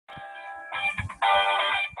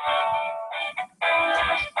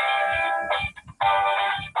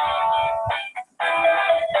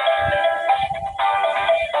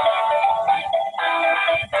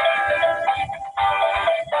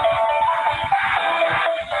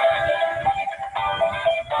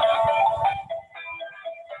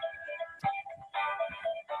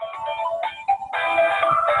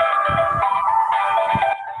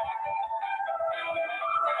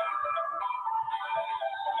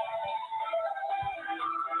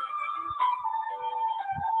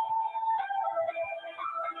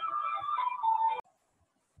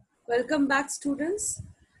Welcome back, students.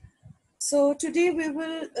 So today we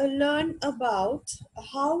will learn about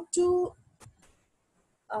how to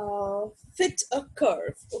fit a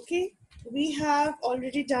curve. Okay, we have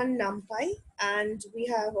already done Numpy and we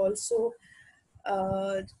have also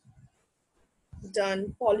uh,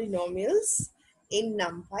 done polynomials in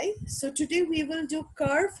Numpy. So today we will do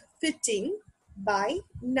curve fitting by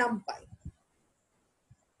Numpy.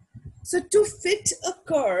 So to fit a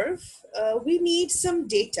curve, we need some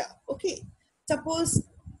data. Okay, suppose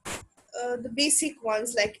the basic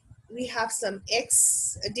ones, like we have some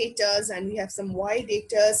x datas and we have some y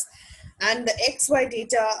datas, and the xy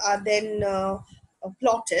data are then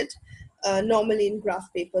plotted normally in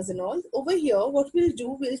graph papers and all. Over here, what we'll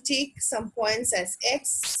do, we'll take some points as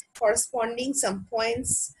x, corresponding some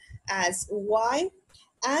points as y,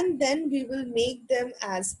 and then we will make them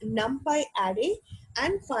as numpy array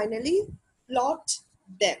and finally plot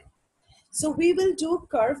them. So we will do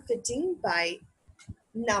curve fitting by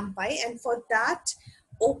Numpy, and for that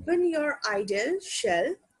open your idle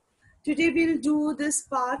shell. Today we'll do this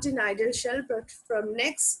part in idle shell, but from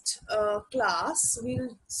next class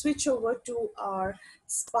we'll switch over to our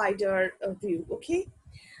spider view. Okay,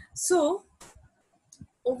 so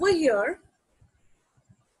over here,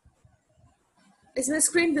 is my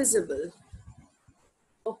screen visible?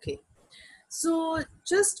 Okay, so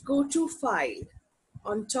just go to file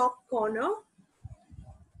on top corner,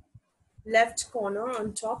 left corner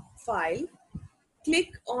on top, file,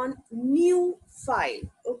 click on new file.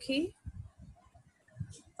 Okay,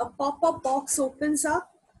 a pop-up box opens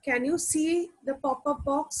up. Can you see the pop-up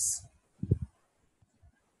box?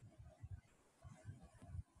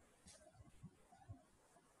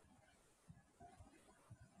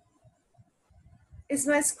 Is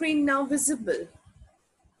my screen now visible?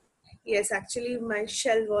 Yes, actually my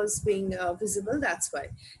shell was being visible, that's why.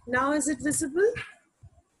 Now is it visible?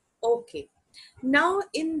 Okay. Now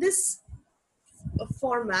in this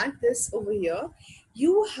format, this over here,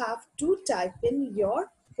 you have to type in your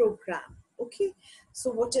program. Okay. So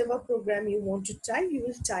whatever program you want to type, you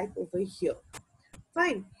will type over here.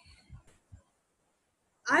 Fine.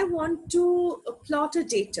 I want to plot a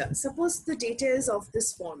data. Suppose the data is of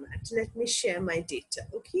this format. Let me share my data,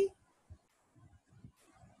 okay?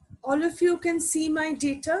 All of you can see my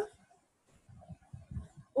data,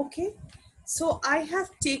 okay? So I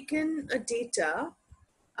have taken a data.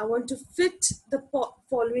 I want to fit the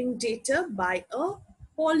following data by a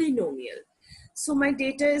polynomial. So my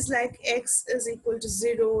data is like x is equal to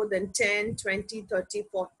 0, then 10, 20, 30,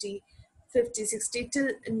 40, 50, 60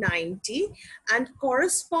 till 90, and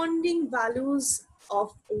corresponding values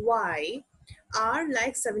of y are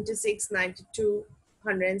like 76, 92,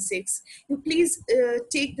 106. You please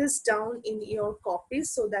take this down in your copies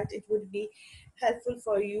so that it would be helpful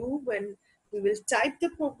for you when we will type the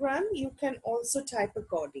program. You can also type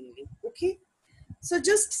accordingly. Okay, so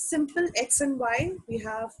just simple x and y, we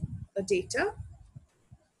have a data.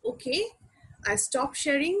 Okay, I stop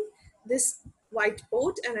sharing this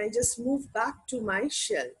whiteboard and I just move back to my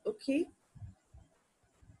shell. Okay,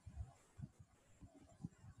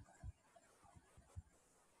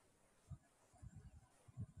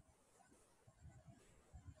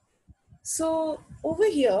 so over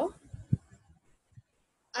here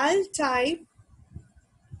I'll type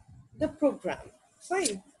the program.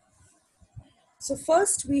 Fine. So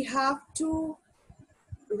first we have to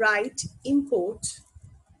write import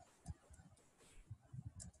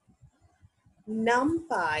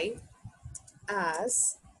numpy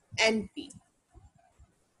as np,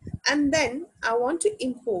 and then I want to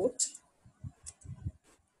import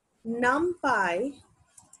numpy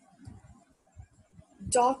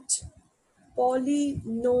dot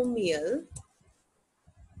polynomial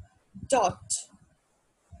dot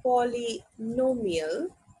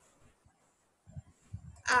polynomial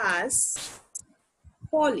as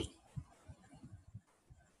poly.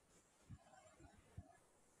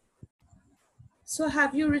 So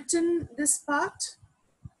have you written this part?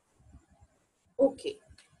 Okay.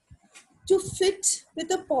 To fit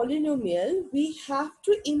with a polynomial, we have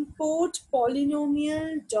to import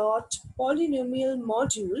polynomial.polynomial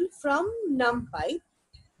module from Numpy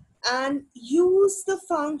and use the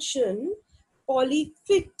function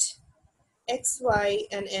polyfit x, y,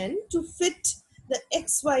 and n to fit the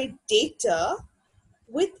xy data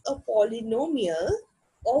with a polynomial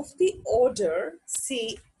of the order,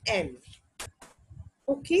 say, n.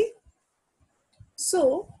 Okay,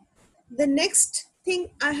 so the next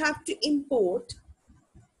thing I have to import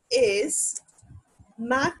is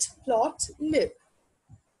Matplotlib.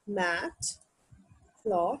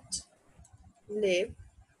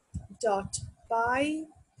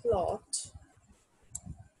 Matplotlib.pyplot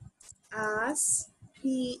as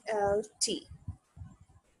PLT.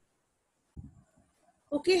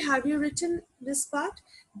 Okay, have you written this part?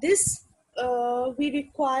 This we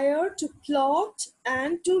require to plot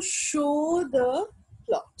and to show the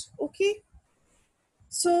plot. Okay,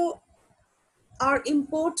 so our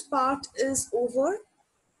import part is over.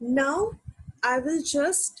 Now I will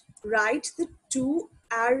just write the two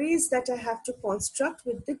arrays that I have to construct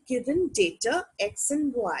with the given data x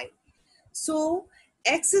and y. So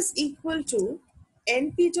x is equal to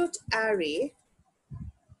np.array.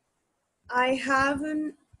 I have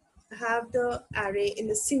the array in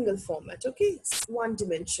the single format. Okay, it's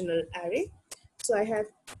one-dimensional array. So I have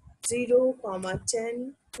 0,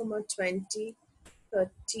 10, 20,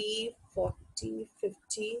 30, 40,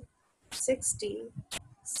 50, 60,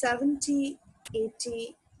 70,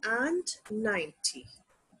 80, and 90.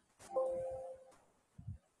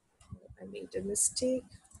 I made a mistake.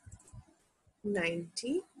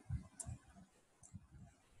 90.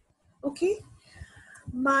 Okay.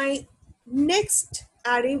 My next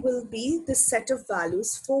array will be the set of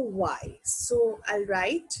values for y. So I'll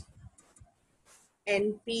write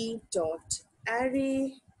np.array,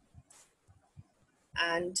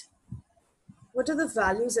 and what are the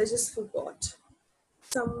values? I just forgot.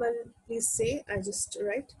 Someone please say. I just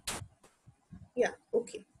write. Yeah,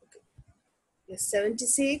 okay. Yes,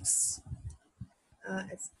 76.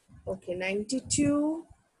 Okay, 92,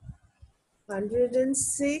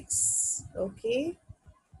 106. Okay,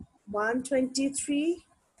 123,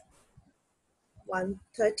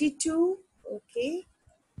 132. Okay,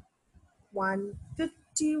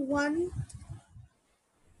 151,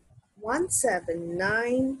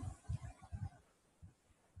 179,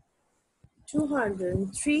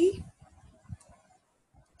 203,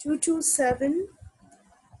 227,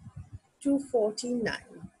 249.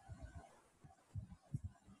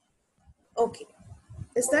 Okay,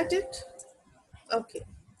 is that it? Okay,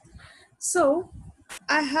 so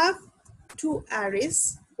I have two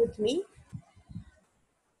arrays with me.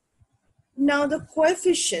 Now the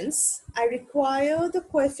coefficients, I require the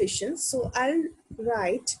coefficients, so I'll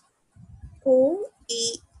write COEFFS.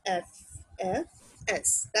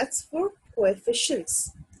 That's for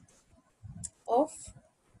coefficients of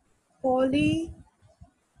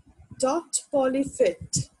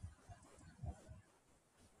poly.polyfit.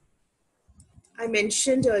 I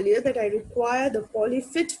mentioned earlier that I require the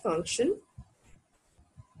polyfit function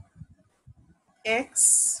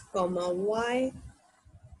x, y,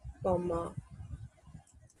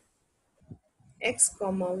 x,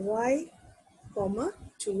 y,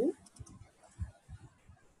 2,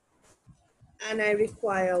 and I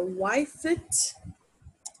require yfit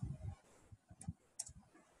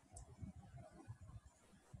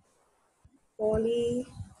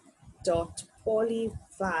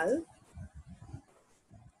poly.polyval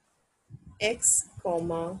x,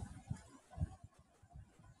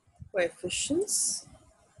 coefficients.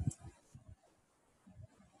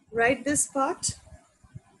 Write this part.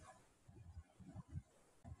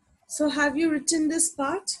 So have you written this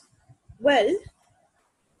part? Well,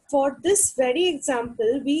 for this very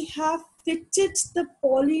example, we have fitted the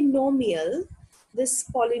polynomial,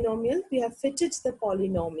 we have fitted the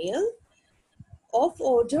polynomial of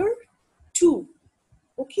order 2.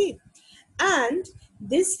 Okay. And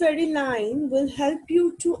this very line will help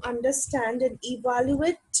you to understand and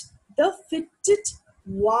evaluate the fitted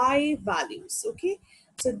y values. Okay.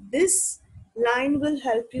 So this line will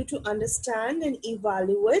help you to understand and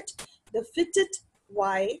evaluate the fitted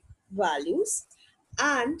y values.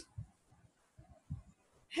 And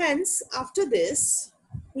hence, after this,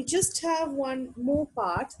 we just have one more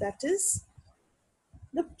part, that is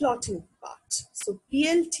the plotting part. So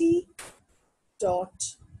plt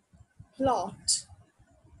dot plot.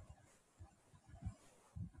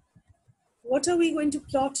 What are we going to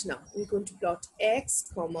plot now? We're going to plot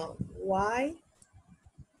x, y,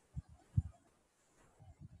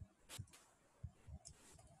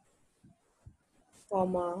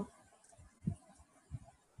 comma,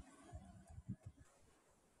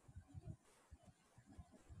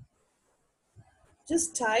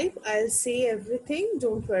 just type. I'll say everything,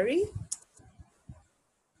 don't worry.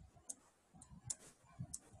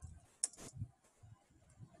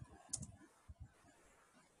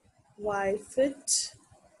 Y fit,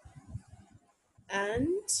 and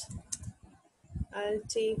I'll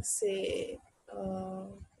take, say,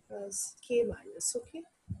 as k minus, okay?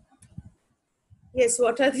 Yes,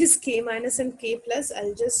 what are these k minus and k plus?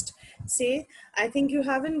 I'll just say, I think you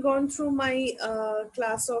haven't gone through my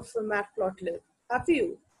class of Matplotlib, have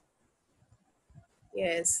you?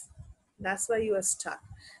 Yes, that's why you are stuck.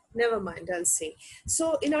 Never mind, I'll say.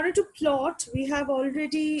 So in order to plot, we have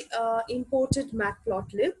already imported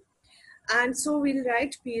Matplotlib. And so we'll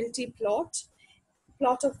write plt plot,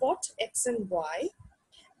 plot of what? X and Y.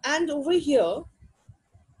 And over here,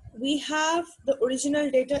 we have the original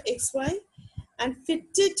data XY and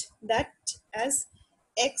fitted that as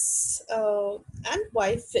X and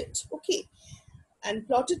Y fit. Okay. And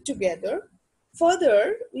plotted together.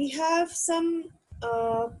 Further, we have some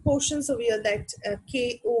portions over here that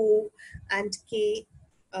KO and K,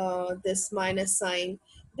 this minus sign.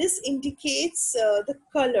 This indicates the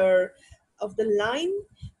color of the line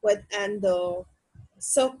and the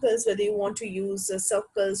circles, whether you want to use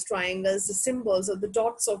circles, triangles, the symbols or the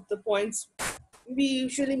dots of the points. We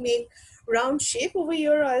usually make round shape. Over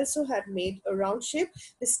here I also had made a round shape.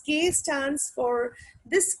 This K stands for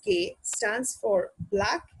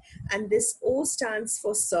black, and this O stands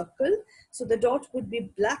for circle. So the dot would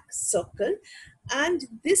be black circle, and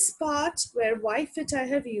this part where Y fit I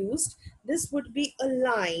have used, this would be a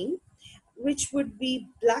line which would be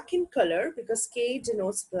black in color because K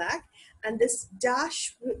denotes black, and this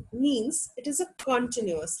dash means it is a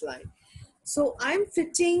continuous line. So I'm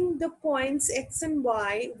fitting the points X and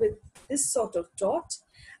Y with this sort of dot,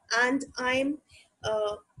 and I'm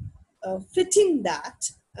fitting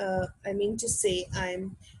that. I mean to say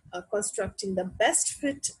I'm constructing the best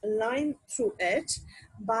fit line through it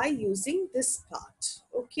by using this part.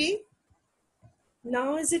 Okay.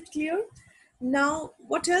 Now is it clear? Now,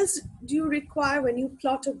 what else do you require when you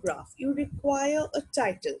plot a graph? You require a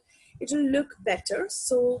title. It will look better.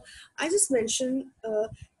 So I just mentioned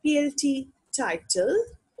PLT title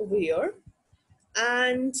over here,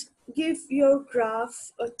 and give your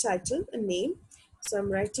graph a title, a name. So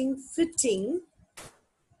I'm writing fitting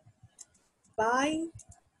by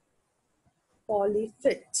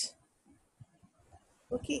polyfit.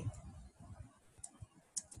 Okay.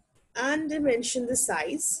 And I mention the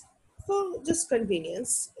size for just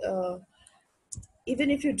convenience. Even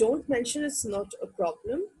if you don't mention, it's not a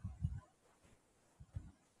problem.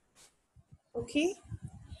 Okay.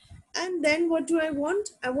 And then what do I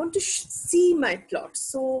want? I want to see my plot.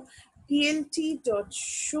 So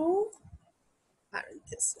plt.show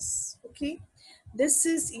parenthesis. Okay. This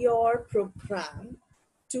is your program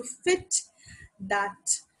to fit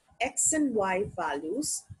that X and Y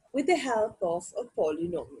values with the help of a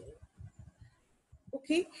polynomial.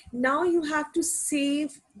 Okay. Now you have to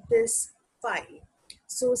save this file.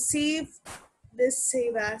 So save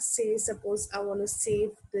as, say, suppose I want to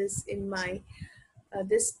save this in my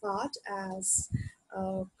this part as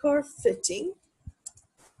curve fitting.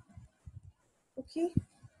 Okay.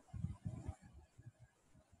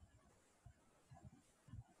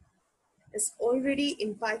 It's already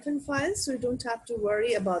in Python file, so you don't have to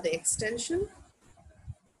worry about the extension.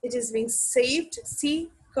 It is being saved. See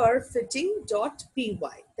curvefitting.py.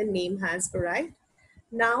 The name has arrived.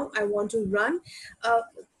 Now I want to run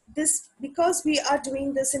this because we are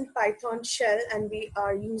doing this in Python shell and we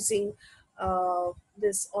are using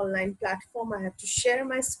this online platform. I have to share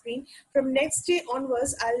my screen. From next day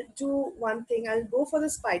onwards, I'll do one thing. I'll go for the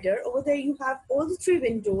spider. Over there, you have all the three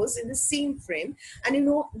windows in the same frame, and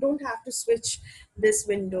you don't have to switch this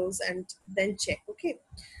windows and then check. Okay,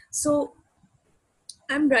 so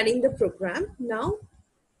I'm running the program now.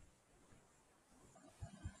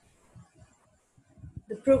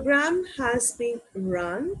 The program has been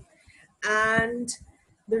run and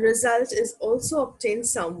the result is also obtained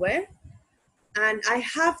somewhere. And I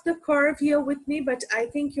have the curve here with me, but I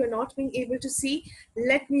think you're not being able to see.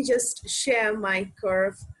 Let me just share my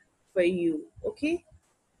curve for you, okay?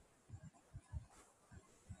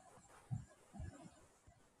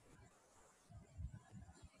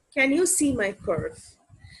 Can you see my curve?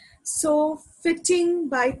 So fitting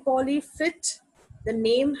by polyfit, the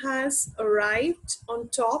name has arrived on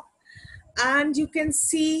top, and you can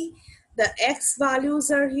see the X values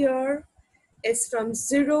are here. It's from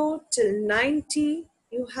 0 till 90.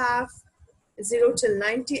 You have 0 till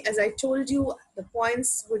 90. As I told you, the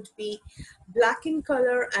points would be black in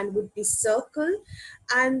color and would be circle,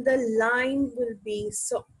 and the line will be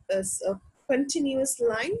a continuous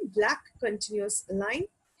line, black continuous line.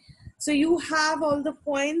 So you have all the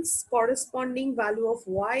points, corresponding value of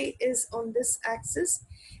Y is on this axis.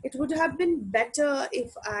 It would have been better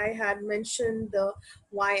if I had mentioned the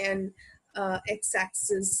Y and X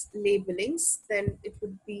axis labelings, then it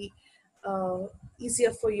would be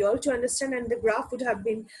easier for you all to understand and the graph would have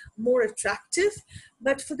been more attractive.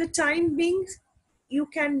 But for the time being, you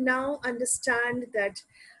can now understand that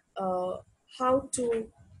how to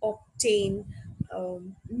obtain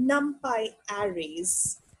Numpy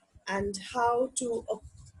arrays and how to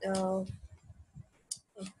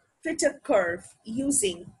fit a curve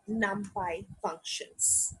using Numpy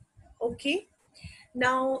functions. Okay.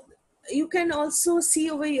 Now, you can also see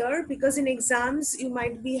over here, because in exams you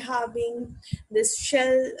might be having this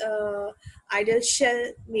shell, ideal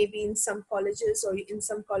shell, maybe in some colleges, or in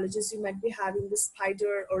some colleges you might be having the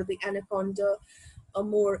spider or the anaconda, a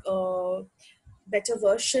more better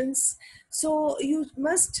versions. So you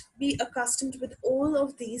must be accustomed with all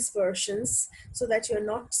of these versions so that you're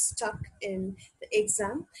not stuck in the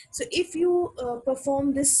exam. So if you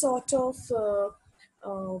perform this sort of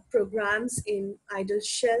programs in idle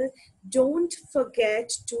shell, don't forget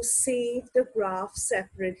to save the graph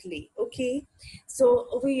separately. Okay, so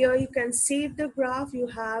over here you can save the graph. You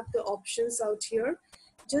have the options out here.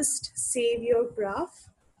 Just save your graph.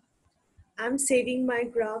 I'm saving my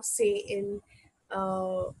graph, say in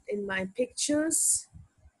my pictures.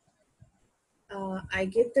 I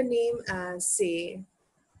give the name as, say,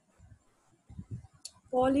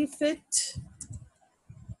 polyfit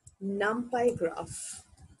numpy graph.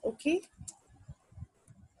 Okay,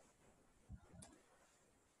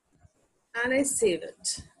 and I save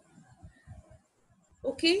it.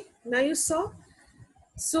 Okay, now you saw.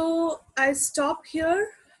 So I stop here.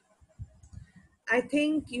 I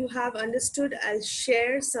think you have understood. I'll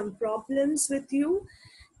share some problems with you.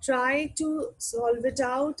 Try to solve it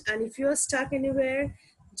out, and if you're stuck anywhere,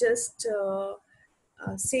 just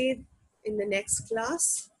say in the next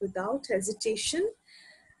class without hesitation.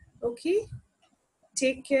 Okay,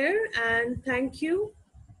 take care and thank you.